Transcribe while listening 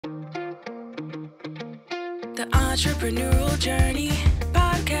The Entrepreneurial Journey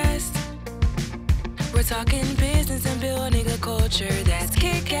podcast. We're talking business and building a culture that's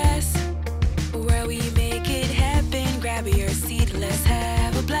kick-ass. Where we make it happen, grab your seat, let's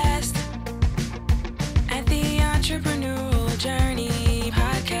have a blast. At the Entrepreneurial Journey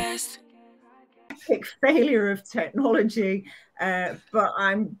podcast. Big failure of technology, but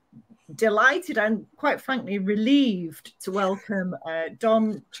I'm delighted and quite frankly relieved to welcome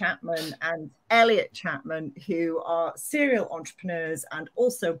Dom Chapman and Elliot Chapman, who are serial entrepreneurs and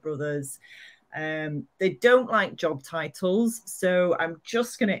also brothers. They don't like job titles, so I'm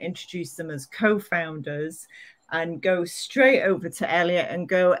just going to introduce them as co-founders and go straight over to Elliot and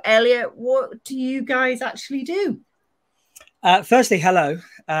go, Elliot, what do you guys actually do? Firstly, hello.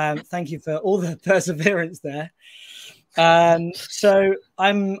 Thank you for all the perseverance there. So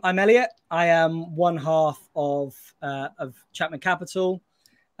I'm Elliot. I am one half of Chapman Capital,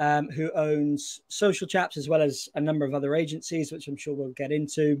 who owns Social Chaps as well as a number of other agencies, which I'm sure we'll get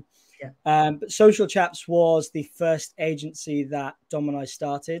into. Yeah. But Social Chaps was the first agency that Dom and I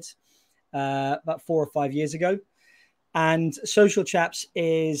started about 4 or 5 years ago. And Social Chaps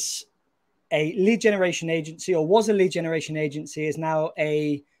is a lead generation agency, or was a lead generation agency, is now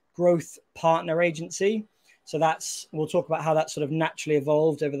a growth partner agency. So we'll talk about how that sort of naturally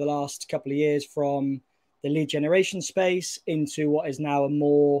evolved over the last couple of years from the lead generation space into what is now a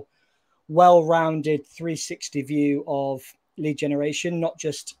more well-rounded 360 view of lead generation, not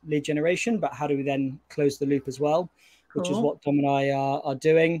just lead generation, but how do we then close the loop as well, which is what Dom and I are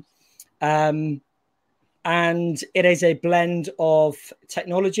doing. And it is a blend of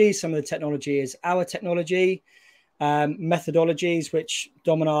technology. Some of the technology is our technology, methodologies, which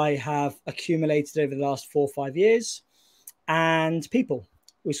Dom and I have accumulated over the last 4 or 5 years, and people.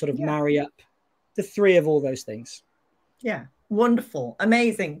 We sort of marry up the three of all those things. Yeah, wonderful,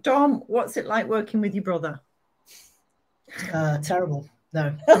 amazing. Dom, what's it like working with your brother? Terrible.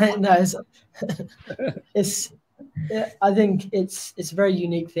 No, no. I think it's a very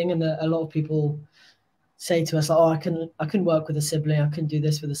unique thing, and a lot of people say to us, like, oh, I couldn't work with a sibling, I couldn't do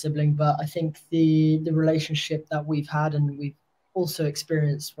this with a sibling. But I think the relationship that we've had, and we've also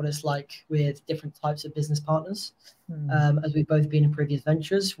experienced what it's like with different types of business partners, as we've both been in previous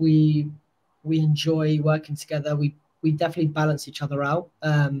ventures, we enjoy working together. We definitely balance each other out,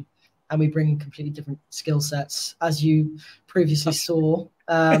 and we bring completely different skill sets. As you previously saw,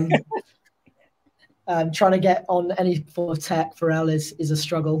 trying to get on any form of tech for Elle is a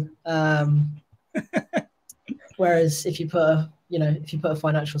struggle. Whereas if you put a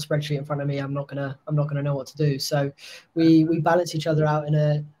financial spreadsheet in front of me, I'm not gonna know what to do. So we balance each other out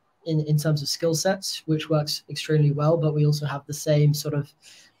in terms of skill sets, which works extremely well. But we also have the same sort of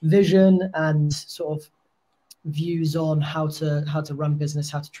vision and sort of views on how to run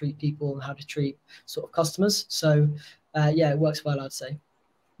business, how to treat people, and how to treat sort of customers. So it works well, I'd say.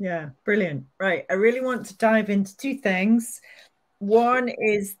 Yeah, brilliant. Right, I really want to dive into 2 things. One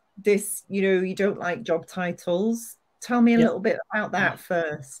is this, you don't like job titles. Tell me a little bit about that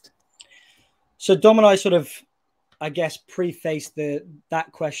first. So Dom and I sort of, I guess, prefaced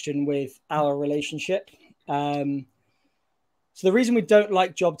that question with our relationship. So the reason we don't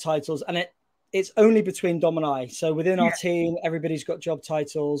like job titles, and it's only between Dom and I. So within our team, everybody's got job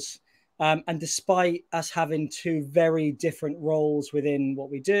titles. And despite us having 2 very different roles within what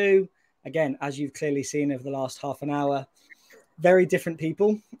we do, again, as you've clearly seen over the last half an hour, very different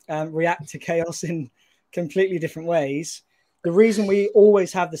people react to chaos in completely different ways. The reason we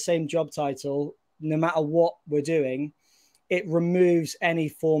always have the same job title, no matter what we're doing, it removes any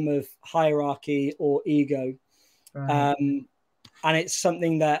form of hierarchy or ego. Right. And it's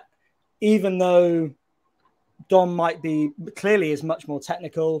something that, even though Dom might be clearly is much more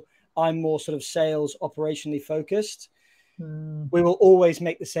technical, I'm more sort of sales operationally focused. We will always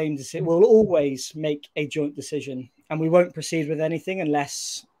make the same decision. We'll always make a joint decision, and we won't proceed with anything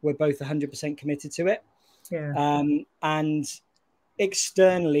unless we're both 100% committed to it. Yeah. And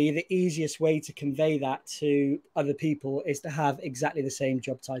externally, the easiest way to convey that to other people is to have exactly the same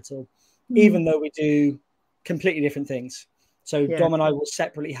job title, even though we do completely different things. So Dom and I will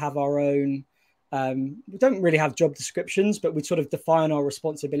separately have our own. We don't really have job descriptions, but we sort of define our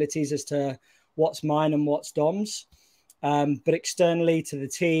responsibilities as to what's mine and what's Dom's. But externally to the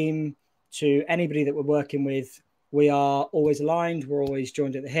team, to anybody that we're working with, we are always aligned. We're always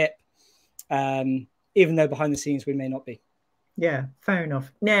joined at the hip, even though behind the scenes we may not be. Yeah, fair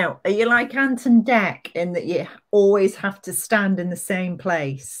enough. Now, are you like Ant and Dec in that you always have to stand in the same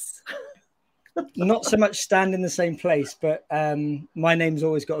place? Not so much stand in the same place, but my name's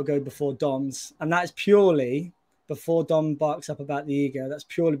always got to go before Dom's. And that's purely before Dom barks up about the ego, that's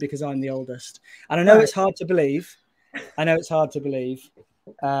purely because I'm the oldest. And I know it's hard to believe.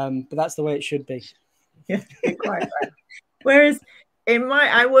 But that's the way it should be. Yeah, you're quite right. Whereas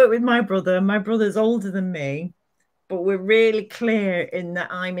I work with my brother. My brother's older than me, but we're really clear in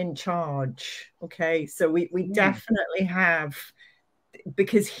that I'm in charge. Okay, so we definitely have,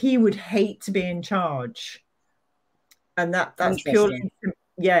 because he would hate to be in charge, and that's purely,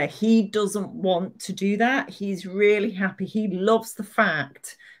 yeah, he doesn't want to do that. He's really happy. He loves the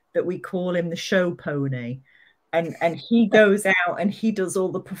fact that we call him the show pony, and he goes out and he does all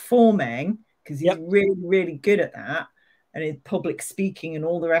the performing because he's really, really good at that, and in public speaking and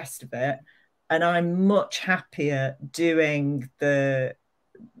all the rest of it. And I'm much happier doing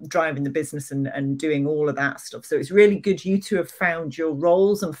driving the business and doing all of that stuff. So it's really good you two have found your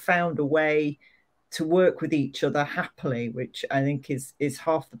roles and found a way to work with each other happily, which I think is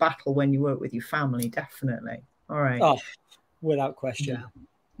half the battle when you work with your family, definitely. All right. Oh, without question.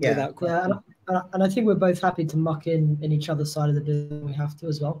 Yeah. Without question. Yeah, and I think we're both happy to muck in each other's side of the business. We have to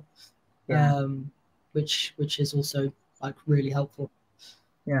as well. Yeah. Which is also like really helpful.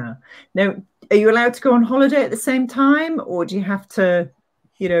 Yeah. Now, are you allowed to go on holiday at the same time, or do you have to,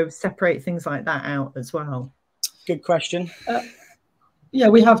 separate things like that out as well? Good question. Yeah,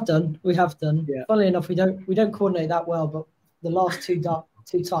 we have done. Yeah. Funnily enough, we don't coordinate that well, but the last two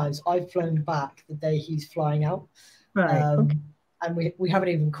times I've flown back the day he's flying out. Right. Okay. And we haven't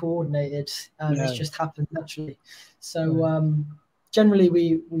even coordinated. It's just happened naturally. So generally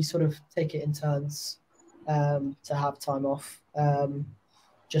we sort of take it in turns to have time off.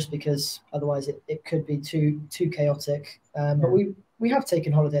 Just because otherwise it could be too chaotic. But we have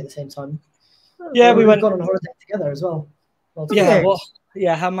taken holiday at the same time. Yeah, we've gone on holiday together as well.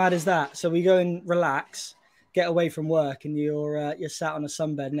 How mad is that? So we go and relax, get away from work, and you're sat on a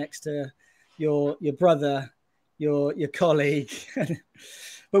sunbed next to your brother, your colleague.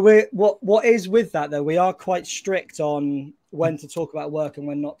 But what is with that though? We are quite strict on when to talk about work and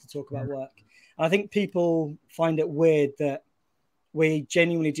when not to talk about work. And I think people find it weird that we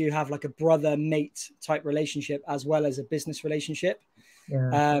genuinely do have like a brother mate type relationship as well as a business relationship.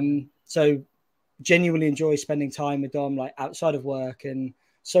 Yeah. So genuinely enjoy spending time with Dom, like outside of work and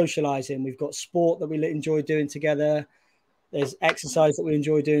socializing. We've got sport that we enjoy doing together. There's exercise that we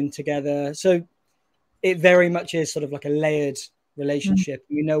enjoy doing together. So it very much is sort of like a layered relationship.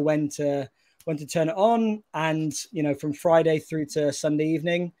 You know when to turn it on, and from Friday through to Sunday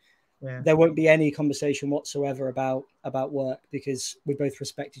evening, there won't be any conversation whatsoever about work because we both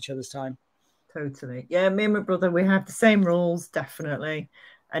respect each other's time. Totally. Yeah, me and my brother, we have the same rules, definitely.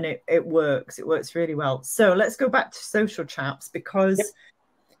 And it works. It works really well. So let's go back to Social Chaps, because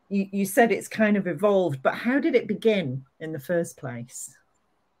you said it's kind of evolved, but how did it begin in the first place?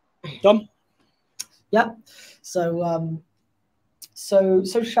 Dom? Yeah. So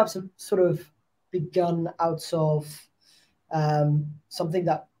Social Chaps have sort of begun out of something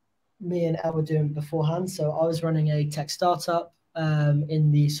that me and Elle were doing beforehand. So I was running a tech startup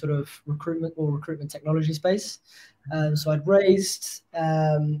in the sort of recruitment technology space. So I'd raised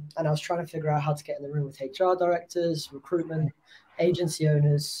and I was trying to figure out how to get in the room with HR directors, recruitment agency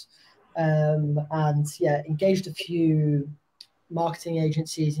owners, and engaged a few marketing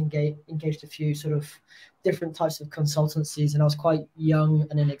agencies, engaged a few sort of different types of consultancies, and I was quite young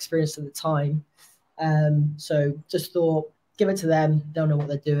and inexperienced at the time. So just thought, give it to them, they'll know what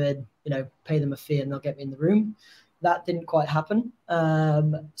they're doing, pay them a fee and they'll get me in the room. That didn't quite happen.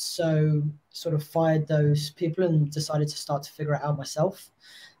 So sort of fired those people and decided to start to figure it out myself.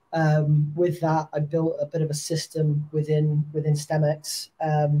 With that, I built a bit of a system within STEMX.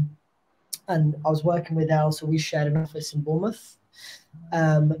 And I was working with Elle, so we shared an office in Bournemouth.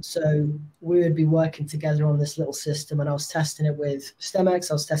 So we would be working together on this little system, and I was testing it with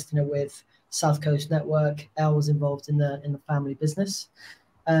STEMX, I was testing it with South Coast Network. Elle was involved in the family business.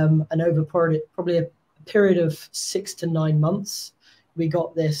 And over probably a period of 6 to 9 months, we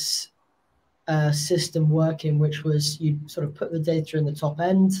got this system working, which was you sort of put the data in the top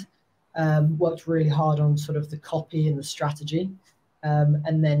end, worked really hard on sort of the copy and the strategy,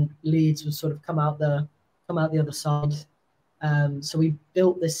 and then leads would sort of come out the other side. So we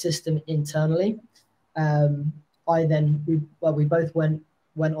built this system internally. We both went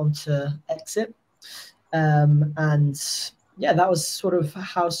on to exit, and that was sort of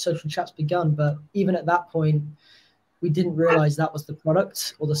how Social Chaps begun. But even at that point, we didn't realize that was the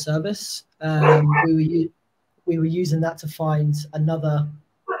product or the service. We were using that to find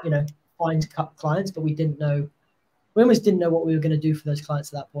find clients, but we almost didn't know what we were going to do for those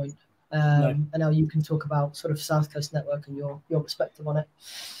clients at that point. And now you can talk about sort of South Coast Network and your perspective on it.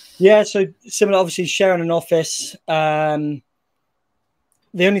 Yeah, so similar, obviously sharing an office. The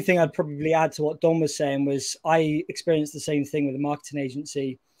only thing I'd probably add to what Don was saying was I experienced the same thing with a marketing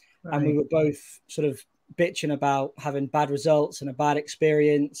agency, and we were both sort of bitching about having bad results and a bad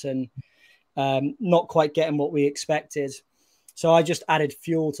experience and not quite getting what we expected. So I just added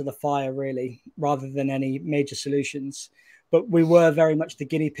fuel to the fire, really, rather than any major solutions. But we were very much the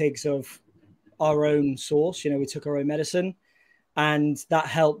guinea pigs of our own source. We took our own medicine, and that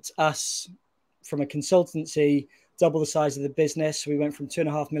helped us from a consultancy double the size of the business. We went from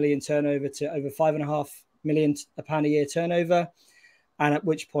 2.5 million turnover to over £5.5 million a year turnover. And at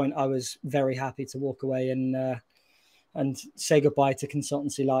which point I was very happy to walk away and say goodbye to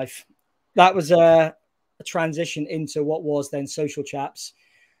consultancy life. That was a transition into what was then Social Chaps.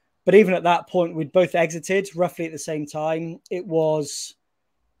 But even at that point, we'd both exited roughly at the same time. It was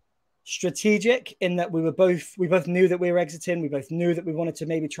strategic in that we both knew that we were exiting. We both knew that we wanted to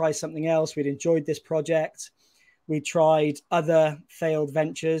maybe try something else. We'd enjoyed this project. We tried other failed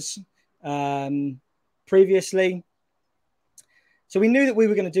ventures previously. So we knew that we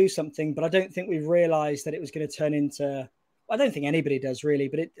were going to do something, but I don't think we realized that it was going to turn into, I don't think anybody does really,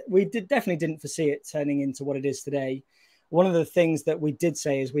 but we definitely didn't foresee it turning into what it is today. One of the things that we did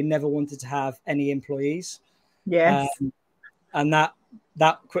say is we never wanted to have any employees. Yes. And that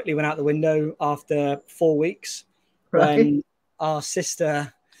quickly went out the window after 4 weeks when our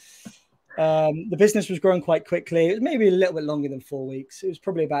sister, the business was growing quite quickly. It was maybe a little bit longer than 4 weeks. It was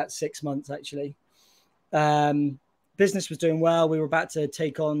probably about 6 months, actually. Business was doing well. We were about to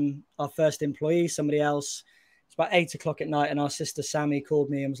take on our first employee, somebody else. It's about 8 o'clock at night, and our sister Sammy called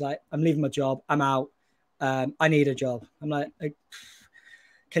me and was like, "I'm leaving my job. I'm out. I need a job." I'm like,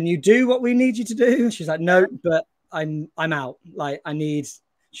 "Can you do what we need you to do?" She's like, "No, but I'm out. Like, I need."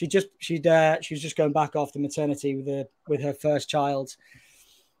 She was just going back after maternity with her first child.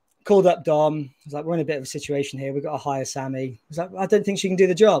 Called up Dom. I was like, "We're in a bit of a situation here. We've got to hire Sammy." I was like, "I don't think she can do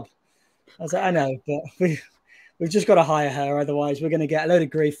the job." I was like, "I know, but we've just got to hire her. Otherwise, we're going to get a load of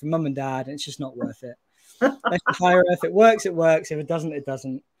grief from mum and dad, and it's just not worth it. Let's hire her. If it works, it works. If it doesn't, it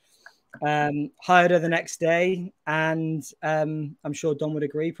doesn't." Hired her the next day, and I'm sure Don would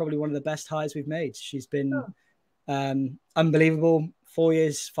agree, probably one of the best hires we've made. She's been unbelievable. 5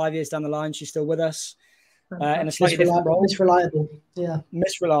 years down the line, she's still with us in a slightly different role.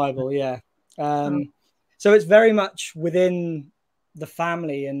 Misreliable, yeah. So it's very much within the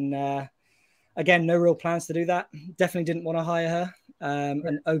family, and again, no real plans to do that. Definitely didn't want to hire her,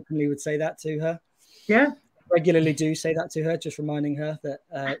 and openly would say that to her. Yeah. Regularly do say that to her, just reminding her that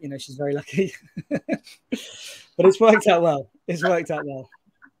she's very lucky. But it's worked out well.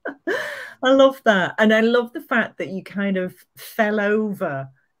 I love that, and I love the fact that you kind of fell over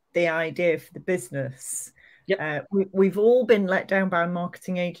the idea for the business. Yep. We've all been let down by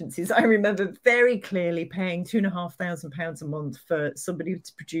marketing agencies. I remember very clearly paying £2,500 a month for somebody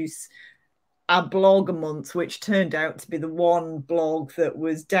to produce a blog a month, which turned out to be the one blog that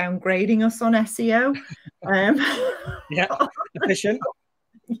was downgrading us on SEO. Yeah, efficient.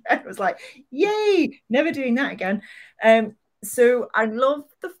 Yeah, it was like, yay, never doing that again. So I love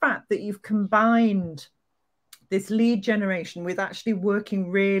the fact that you've combined this lead generation with actually working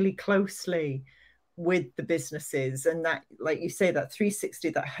really closely with the businesses, and that, like you say, that 360,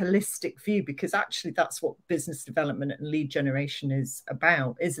 that holistic view, because actually that's what business development and lead generation is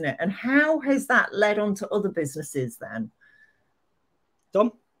about, isn't it? And how has that led on to other businesses then?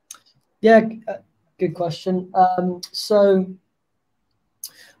 Dom? Yeah, good question. So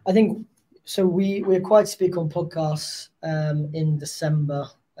I think, so we acquired Speak on podcasts in December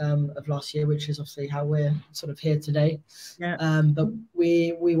of last year, which is obviously how we're sort of here today. Yeah. But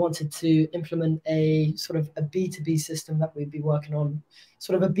we wanted to implement a sort of a B2B system that we'd be working on,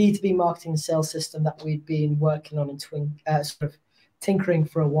 sort of a B2B marketing and sales system that we'd been working on and sort of tinkering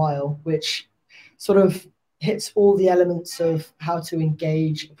for a while, which sort of hits all the elements of how to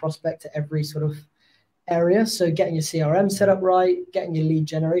engage a prospect at every sort of area. So getting your CRM set up right, getting your lead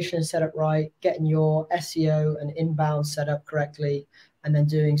generation set up right, getting your SEO and inbound set up correctly, and then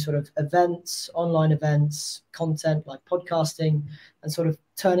doing sort of events, online events, content like podcasting, and sort of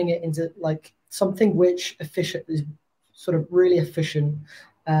turning it into like something which is sort of really efficient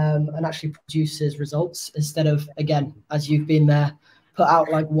and actually produces results, instead of, again, as you've been there, put out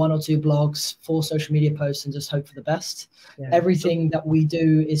like 1 or 2 blogs, 4 social media posts and just hope for the best. Yeah. Everything that we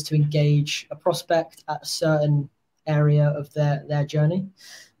do is to engage a prospect at a certain area of their journey.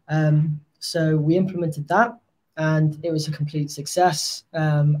 So we implemented that, and it was a complete success.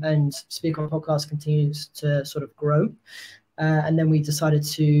 And Speak on Podcast continues to sort of grow. And then we decided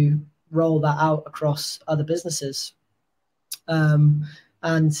to roll that out across other businesses.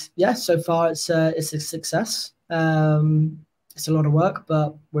 And yeah, so far it's a success. It's a lot of work,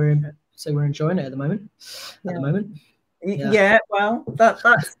 but we're enjoying it at the moment. Yeah, well,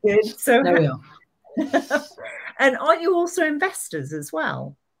 that's good. So there we are. And aren't you also investors as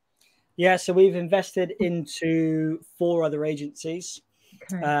well? Yeah, so we've invested into 4 other agencies.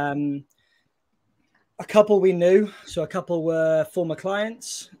 Okay. A couple we knew, so a couple were former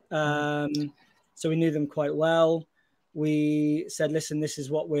clients. So we knew them quite well. We said, listen, this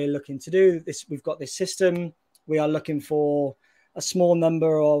is what we're looking to do. We've got this system. We are looking for a small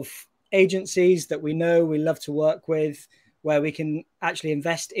number of agencies that we know we love to work with, where we can actually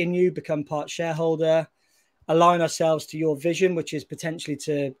invest in you, become part shareholder, align ourselves to your vision, which is potentially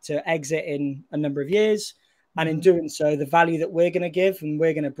to exit in a number of years. And in doing so, the value that we're going to give and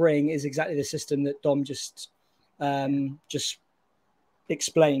we're going to bring is exactly the system that Dom just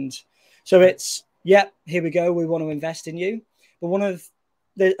explained. So it's, yeah, here we go. We want to invest in you. But one of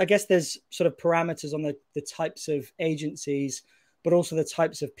I guess there's sort of parameters on the types of agencies, but also the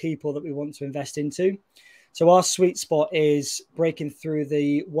types of people that we want to invest into. So our sweet spot is breaking through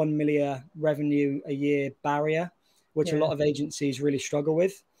the 1 million revenue a year barrier, which a lot of agencies really struggle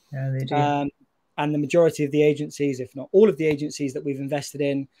with. Yeah, they do. And the majority of the agencies, if not all of the agencies that we've invested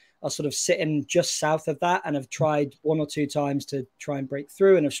in, are sort of sitting just south of that and have tried 1 or 2 times to try and break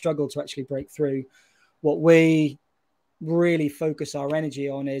through and have struggled to actually break through. What we really focus our energy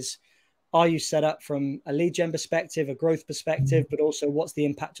on is, are you set up from a lead gen perspective, a growth perspective, but also what's the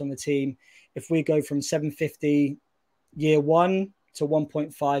impact on the team? If we go from 750 year 1 to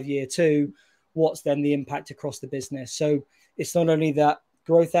 1.5 year 2, what's then the impact across the business? So it's not only that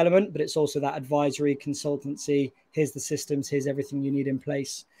growth element, but it's also that advisory consultancy. Here's the systems, here's everything you need in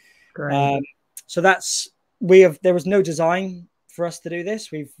place. Great. So there was no design for us to do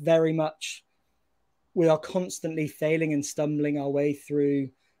this. We are constantly failing and stumbling our way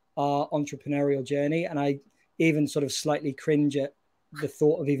through our entrepreneurial journey. And I even sort of slightly cringe at the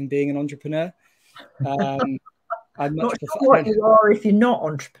thought of even being an entrepreneur. I'm not sure what you are if you're not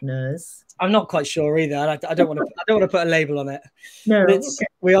entrepreneurs. I'm not quite sure either. I don't want to put a label on it. No, but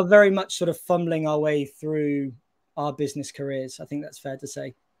we are very much sort of fumbling our way through our business careers. I think that's fair to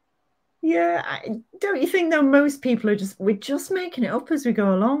say. Yeah, don't you think though most people we're just making it up as we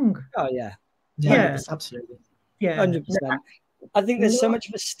go along? Oh yeah, yeah, absolutely, yeah, 100%. I think there's so much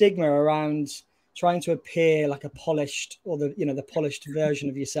of a stigma around trying to appear like a polished or the polished version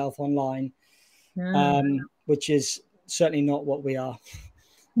of yourself online, which is certainly not what we are.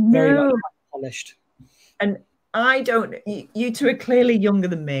 Very much polished. And I don't. You two are clearly younger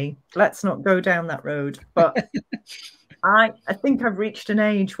than me. Let's not go down that road. But I think I've reached an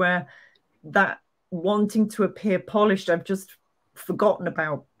age where that wanting to appear polished, I've just forgotten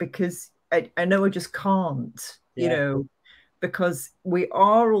about, because I know I just can't. You know, because we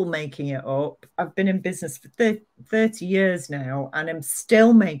are all making it up. I've been in business for 30 years now, and I'm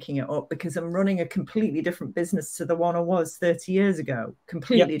still making it up because I'm running a completely different business to the one I was 30 years ago.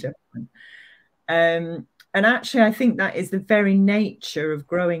 Completely different. And actually, I think that is the very nature of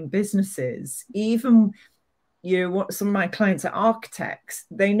growing businesses. Even what some of my clients are architects.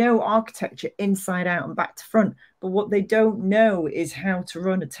 They know architecture inside out and back to front, but what they don't know is how to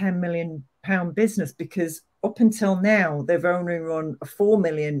run a £10 million business, because up until now they've only run a 4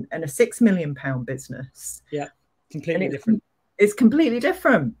 million and a £6 million business. Yeah, completely different. It's completely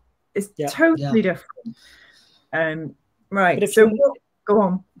different. It's totally different. Right. But so go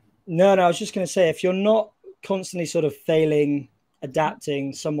on. No, I was just going to say, if you're not constantly sort of failing,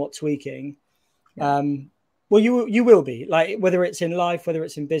 adapting, somewhat tweaking, well, you will be, like, whether it's in life, whether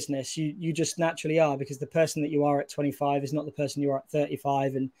it's in business, you just naturally are, because the person that you are at 25 is not the person you are at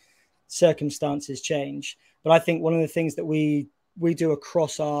 35, and circumstances change. But I think one of the things that we do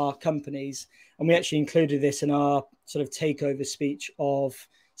across our companies, and we actually included this in our sort of takeover speech of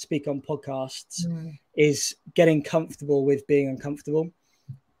Speak on Podcasts, is getting comfortable with being uncomfortable.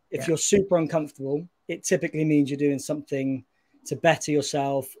 If you're super uncomfortable, it typically means you're doing something to better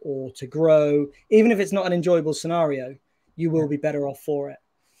yourself or to grow. Even if it's not an enjoyable scenario, you will be better off for it.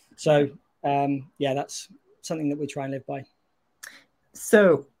 So, that's something that we try and live by.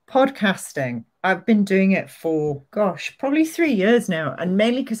 So, podcasting, I've been doing it for, probably 3 years now. And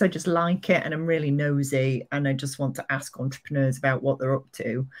mainly because I just like it and I'm really nosy and I just want to ask entrepreneurs about what they're up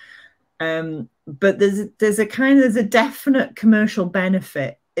to. But there's a definite commercial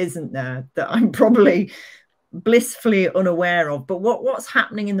benefit, isn't there, that I'm probably blissfully unaware of. But what's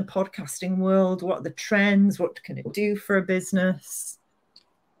happening in the podcasting world? What are the trends? What can it do for a business?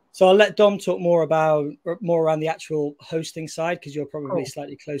 So I'll let Dom talk more around the actual hosting side, because you're probably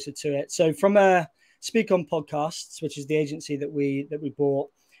slightly closer to it. So from a Speak On Podcasts, which is the agency that we bought,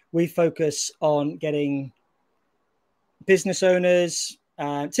 we focus on getting business owners,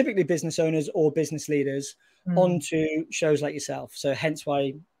 typically business owners or business leaders, onto shows like yourself. So hence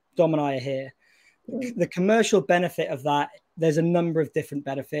why Dom and I are here. The commercial benefit of that, there's a number of different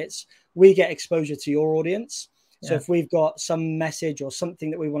benefits. We get exposure to your audience. So if we've got some message or something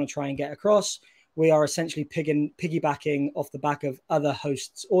that we want to try and get across, we are essentially piggybacking off the back of other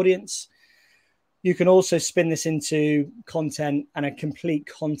hosts' audience. You can also spin this into content and a complete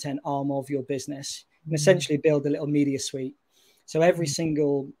content arm of your business and essentially build a little media suite. So every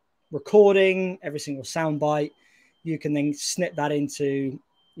single recording, every single soundbite, you can then snip that into,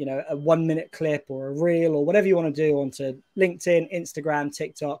 you know, a 1-minute clip or a reel or whatever you want to do onto LinkedIn, Instagram,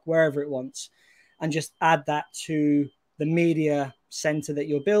 TikTok, wherever it wants, and just add that to the media center that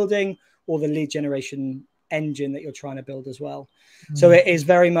you're building or the lead generation engine that you're trying to build as well. So it is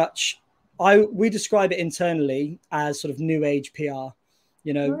very much, we describe it internally as sort of new age PR.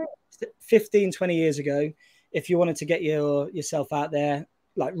 You know, 15, 20 years ago, if you wanted to get yourself out there,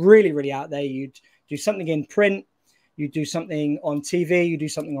 like really, really out there, you'd do something in print, you do something on TV, you do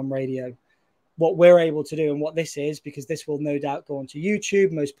something on radio. What we're able to do and what this is, because this will no doubt go onto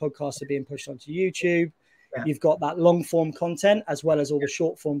YouTube. Most podcasts are being pushed onto YouTube. Yeah. You've got that long form content as well as all the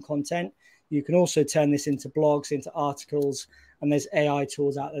short form content. You can also turn this into blogs, into articles, and there's AI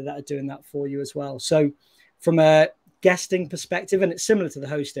tools out there that are doing that for you as well. So from a guesting perspective, and it's similar to the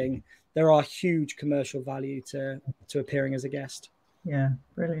hosting, there are huge commercial value to appearing as a guest. Yeah,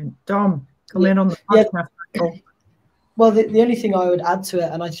 brilliant. Dom, come in on the podcast. Yeah. Well, the only thing I would add to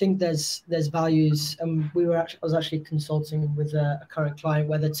it, and I think there's values, and I was actually consulting with a current client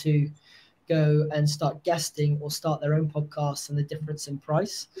whether to go and start guesting or start their own podcast and the difference in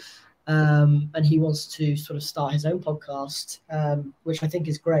price. And he wants to sort of start his own podcast, which I think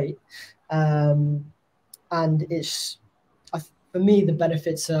is great. And it's, for me, the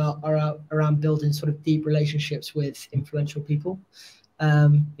benefits are around building sort of deep relationships with influential people.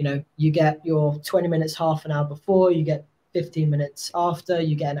 You know, you get your 20 minutes, half an hour before, you get 15 minutes after,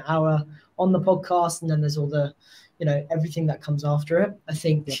 you get an hour on the podcast, and then there's all the, you know, everything that comes after it. I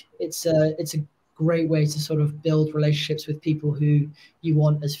think it's a great way to sort of build relationships with people who you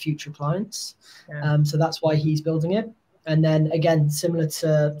want as future clients. So that's why he's building it. And then again, similar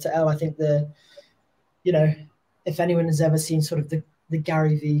to Elle, I think you know, if anyone has ever seen sort of the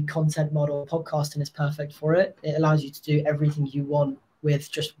Gary V content model, podcasting is perfect for it. It allows you to do everything you want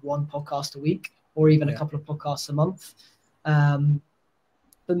with just one podcast a week or even a couple of podcasts a month.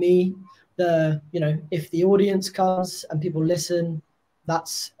 For me, you know, if the audience comes and people listen,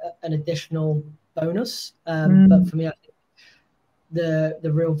 that's an additional bonus. But for me, I think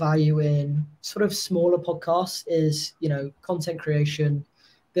the real value in sort of smaller podcasts is, you know, content creation,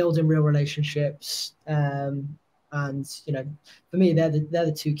 building real relationships, and, you know, for me, they're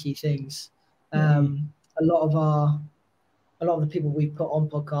the two key things. A lot of the people we put on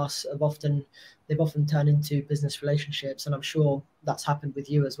podcasts they've often turned into business relationships, and I'm sure that's happened with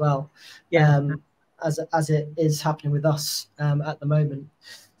you as well. As it is happening with us at the moment.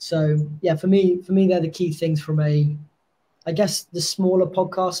 So yeah, for me, they're the key things from I guess the smaller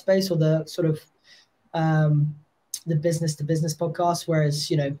podcast space, or the sort of the business to business podcast. Whereas,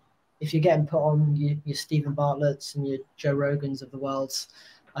 you know, if you're getting put on your Stephen Bartlett's and your Joe Rogans of the world,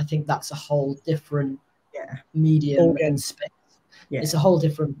 I think that's a whole different medium and space. It's a whole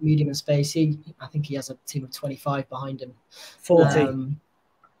different medium and space. I think he has a team of 25 behind him. 40.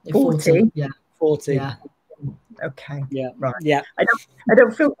 40. 40. Yeah. Okay. Yeah. Right. Yeah. I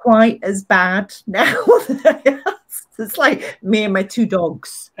don't feel quite as bad now. It's like me and my two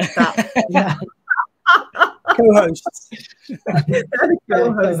dogs. Co-hosts.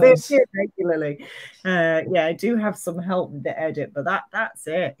 Co-hosts. They regularly. I do have some help with the edit, but that's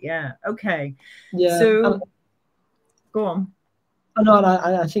it. Yeah. Okay. Yeah. So go on.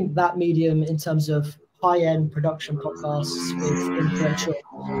 I think that medium, in terms of high-end production podcasts with influential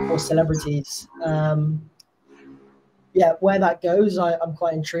or celebrities, where that goes, I'm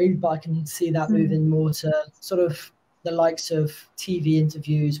quite intrigued, but I can see that moving more to sort of the likes of TV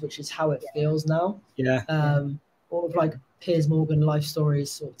interviews, which is how it feels now. Or like Piers Morgan life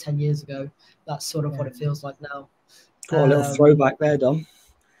stories sort of 10 years ago. That's sort of what it feels like now. Got a little throwback there, Dom.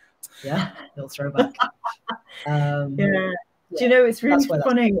 Yeah, little throwback. Do you know, it's really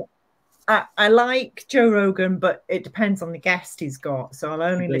funny. I like Joe Rogan, but it depends on the guest he's got. So I'll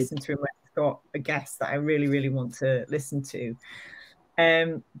only listen to him when he's got a guest that I really, really want to listen to.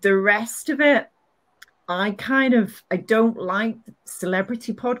 The rest of it, I don't like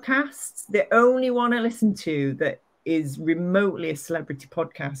celebrity podcasts. The only one I listen to that is remotely a celebrity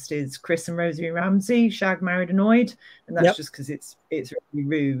podcast is Chris and Rosie Ramsey, Shag, Married, Annoyed, and that's just because it's really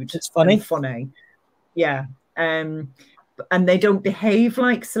rude. It's funny. And funny. Yeah. And they don't behave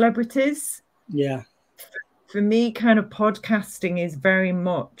like celebrities. Yeah. For me, kind of podcasting is very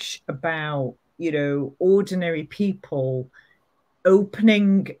much about, you know, ordinary people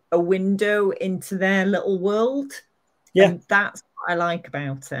opening a window into their little world. Yeah. And that's what I like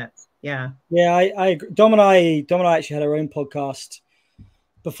about it. Yeah. Yeah, I agree. Dom and I actually had our own podcast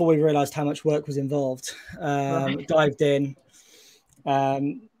before we realized how much work was involved. Right. Dived in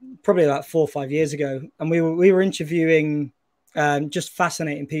probably about 4 or 5 years ago, and we were interviewing just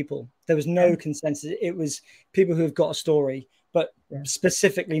fascinating people. There was no consensus. It was people who have got a story, but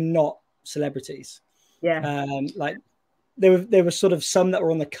specifically not celebrities. Yeah. Like there were sort of some that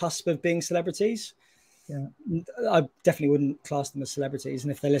were on the cusp of being celebrities. Yeah, I definitely wouldn't class them as celebrities,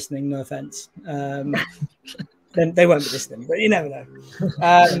 and if they're listening, no offense, then they won't be listening. But you never know.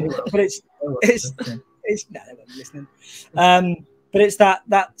 But it's no, they won't be listening. But it's that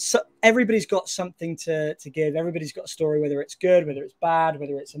everybody's got something to give. Everybody's got a story, whether it's good, whether it's bad,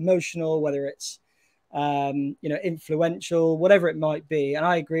 whether it's emotional, whether it's influential, whatever it might be. And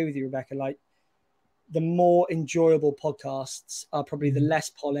I agree with you, Rebecca. Like, the more enjoyable podcasts are probably the less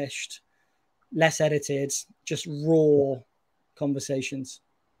polished, less edited, just raw conversations.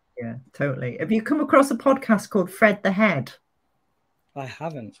 Yeah, totally. Have you come across a podcast called Fred the Head? I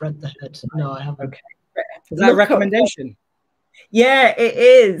haven't. Fred the Head. No, I haven't. Okay. Is that a recommendation? Yeah, it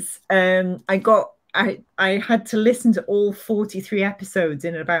is. I had to listen to all 43 episodes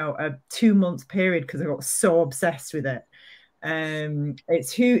in about a 2-month period because I got so obsessed with it.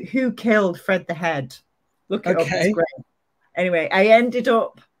 It's Who Killed Fred the Head. Look it up, it's great. Anyway, I ended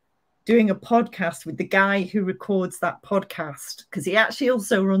up doing a podcast with the guy who records that podcast, because he actually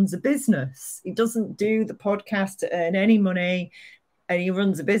also runs a business. He doesn't do the podcast to earn any money, and he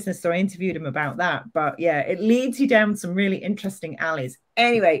runs a business. So I interviewed him about that. But yeah, it leads you down some really interesting alleys.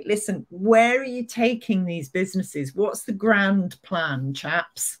 Anyway, listen, where are you taking these businesses? What's the grand plan,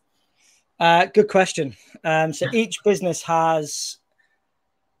 chaps? Good question. So each business has...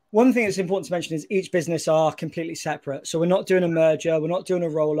 One thing that's important to mention is each business are completely separate. So we're not doing a merger. We're not doing a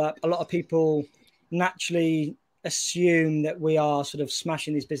roll-up. A lot of people naturally assume that we are sort of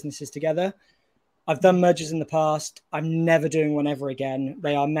smashing these businesses together. I've done mergers in the past. I'm never doing one ever again.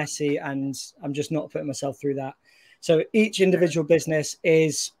 They are messy, and I'm just not putting myself through that. So each individual business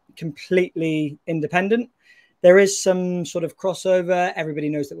is completely independent. There is some sort of crossover. Everybody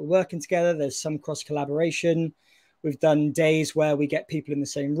knows that we're working together. There's some cross-collaboration. We've done days where we get people in the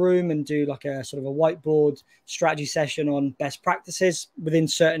same room and do like a sort of a whiteboard strategy session on best practices within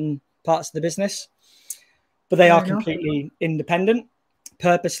certain parts of the business. But they are completely independent,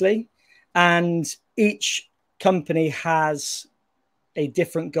 purposely. And each company has a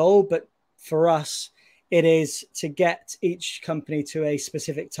different goal. But for us, it is to get each company to a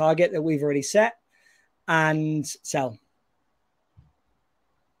specific target that we've already set and sell.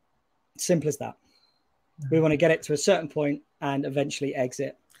 Simple as that. We want to get it to a certain point and eventually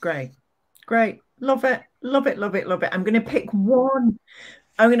exit. Great. Love it. I'm going to pick one.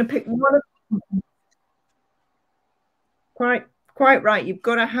 Quite right. You've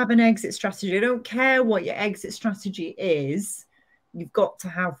got to have an exit strategy. I don't care what your exit strategy is. You've got to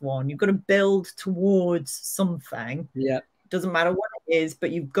have one. You've got to build towards something. Yeah. Doesn't matter what it is,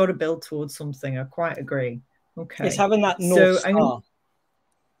 but you've got to build towards something. I quite agree. Okay. It's having that North Star.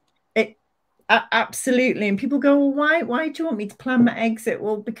 Absolutely. And people go, well, why do you want me to plan my exit?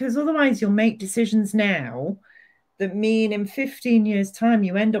 Well, because otherwise you'll make decisions now that mean in 15 years' time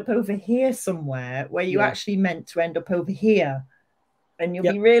you end up over here somewhere where you actually meant to end up over here, and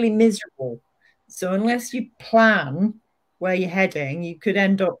you'll be really miserable. So unless you plan where you're heading, you could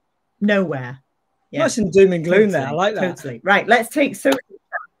end up nowhere. Yeah. Nice and doom and gloom there. I like that. Totally. Right. Let's take social.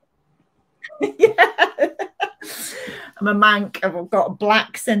 Yeah. I'm a mank. I've got a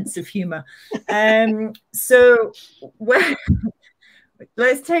black sense of humor. So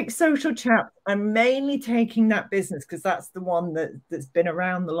let's take Social Chaps. I'm mainly taking that business because that's the one that's been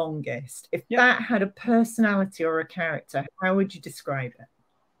around the longest. If that had a personality or a character, how would you describe it?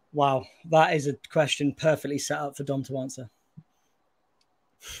 Wow, that is a question perfectly set up for Dom to answer.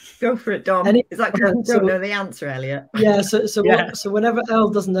 Go for it, Dom. Is that because you don't know the answer, Elliot? Yeah, so whenever Elle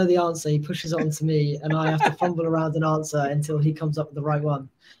doesn't know the answer, he pushes it on to me, and I have to fumble around an answer until he comes up with the right one.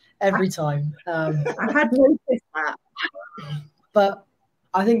 Every time. I had noticed that. But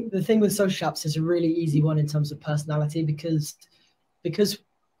I think the thing with Social Chaps is a really easy one in terms of personality, because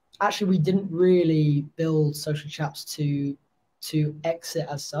actually we didn't really build Social Chaps to exit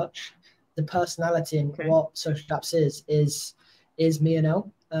as such. the personality and what Social Chaps is me and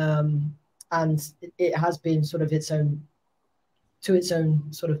Elle. And it has been sort of its own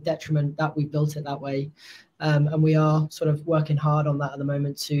sort of detriment that we built it that way. And we are sort of working hard on that at the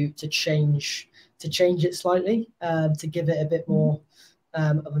moment to change it slightly, to give it a bit more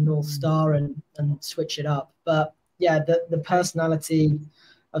of a North Star and switch it up. But yeah, the personality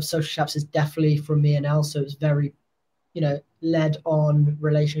of Social Chaps is definitely from me and Elle. So it's very, led on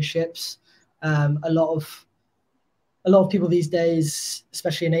relationships. A lot of people these days,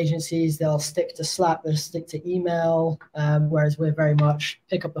 especially in agencies, they'll stick to Slack, they'll stick to email, whereas we're very much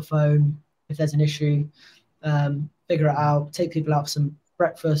pick up the phone if there's an issue, figure it out, take people out for some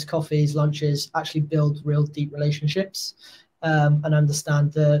breakfast, coffees, lunches, actually build real deep relationships, and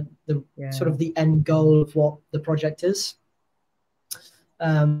understand the sort of the end goal of what the project is,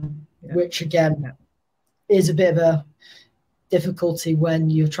 which again is a bit of a difficulty when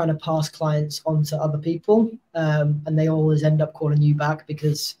you're trying to pass clients on to other people, and they always end up calling you back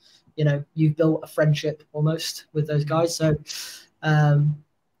because you've built a friendship almost with those guys. So Elle,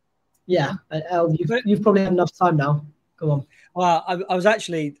 you've probably had enough time now. Go on. Well, I was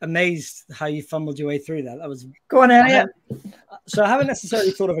actually amazed how you fumbled your way through that. That was go on, Elliot. So I haven't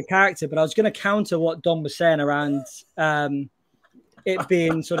necessarily thought of a character, but I was going to counter what Dom was saying around it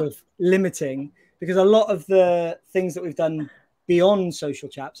being sort of limiting, because a lot of the things that we've done beyond Social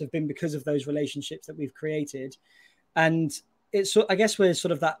Chaps have been because of those relationships that we've created. And it's, I guess we're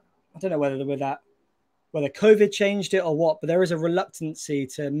sort of that, I don't know whether COVID changed it or what, but there is a reluctancy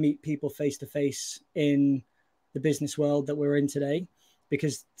to meet people face to face in the business world that we're in today,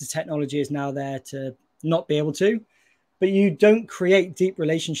 because the technology is now there to not be able to. But you don't create deep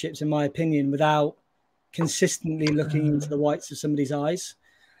relationships, in my opinion, without consistently looking into the whites of somebody's eyes.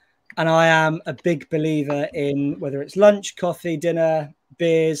 And I am a big believer in, whether it's lunch, coffee, dinner,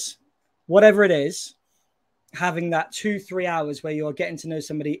 beers, whatever it is, having that 2-3 hours where you're getting to know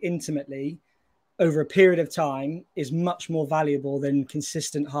somebody intimately over a period of time is much more valuable than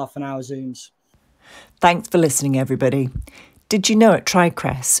consistent half-an-hour Zooms. Thanks for listening, everybody. Did you know at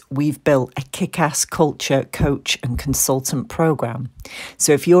TriCrest, we've built a kick-ass culture, coach and consultant program.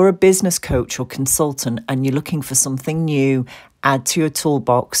 So if you're a business coach or consultant and you're looking for something new, add to your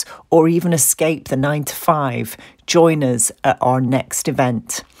toolbox, or even escape the 9-to-5, join us at our next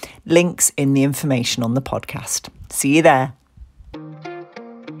event. Links in the information on the podcast. See you there.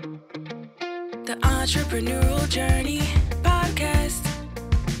 The Entrepreneurial Journey podcast.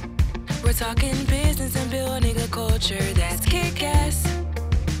 We're talking business and building a culture that's kick-ass.